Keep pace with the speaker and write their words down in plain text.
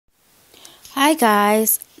Hi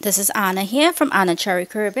guys, this is Anna here from Anna Cherry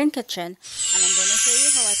Caribbean Kitchen, and I'm going to show you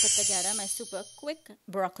how I put together my super quick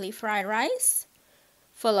broccoli fried rice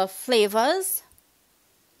full of flavors.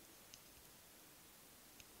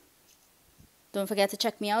 Don't forget to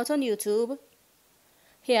check me out on YouTube.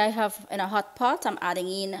 Here I have in a hot pot, I'm adding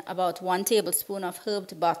in about 1 tablespoon of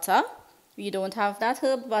herbed butter. If you don't have that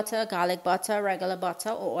herb butter, garlic butter, regular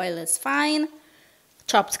butter or oil is fine.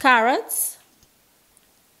 Chopped carrots.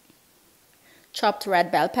 Chopped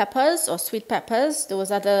red bell peppers or sweet peppers. Those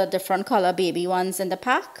are the different color baby ones in the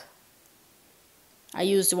pack. I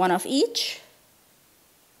used 1 of each.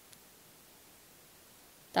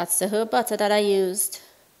 That's the herb butter that I used.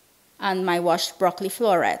 And my washed broccoli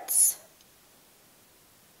florets.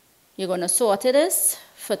 You're going to saute this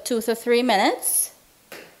for 2 to 3 minutes,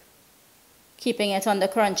 keeping it on the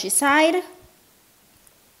crunchy side.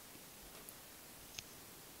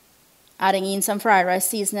 Adding in some fried rice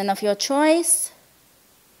seasoning of your choice.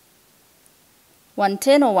 1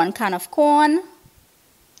 tin or 1 can of corn.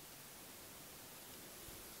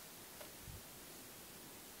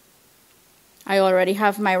 I already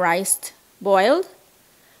have my rice boiled.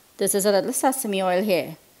 This is a little sesame oil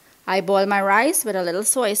here. I boil my rice with a little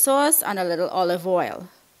soy sauce and a little olive oil.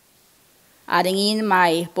 Adding in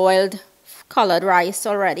my boiled colored rice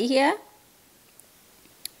already here.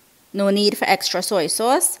 No need for extra soy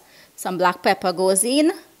sauce. Some black pepper goes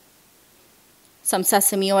in. Some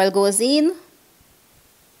sesame oil goes in.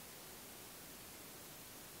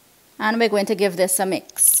 And we're going to give this a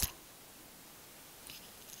mix.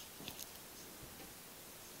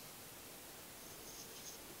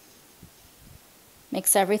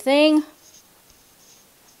 Mix everything.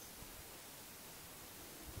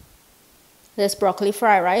 This broccoli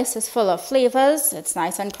fried rice is full of flavors. It's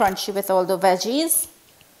nice and crunchy with all the veggies.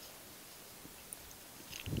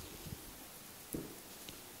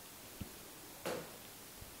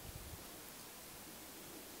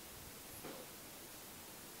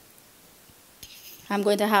 I'm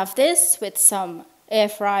going to have this with some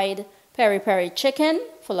air-fried peri-peri chicken,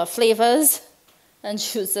 full of flavors and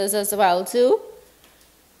juices as well too.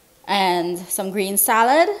 And some green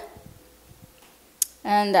salad.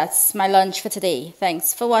 And that's my lunch for today.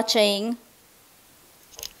 Thanks for watching.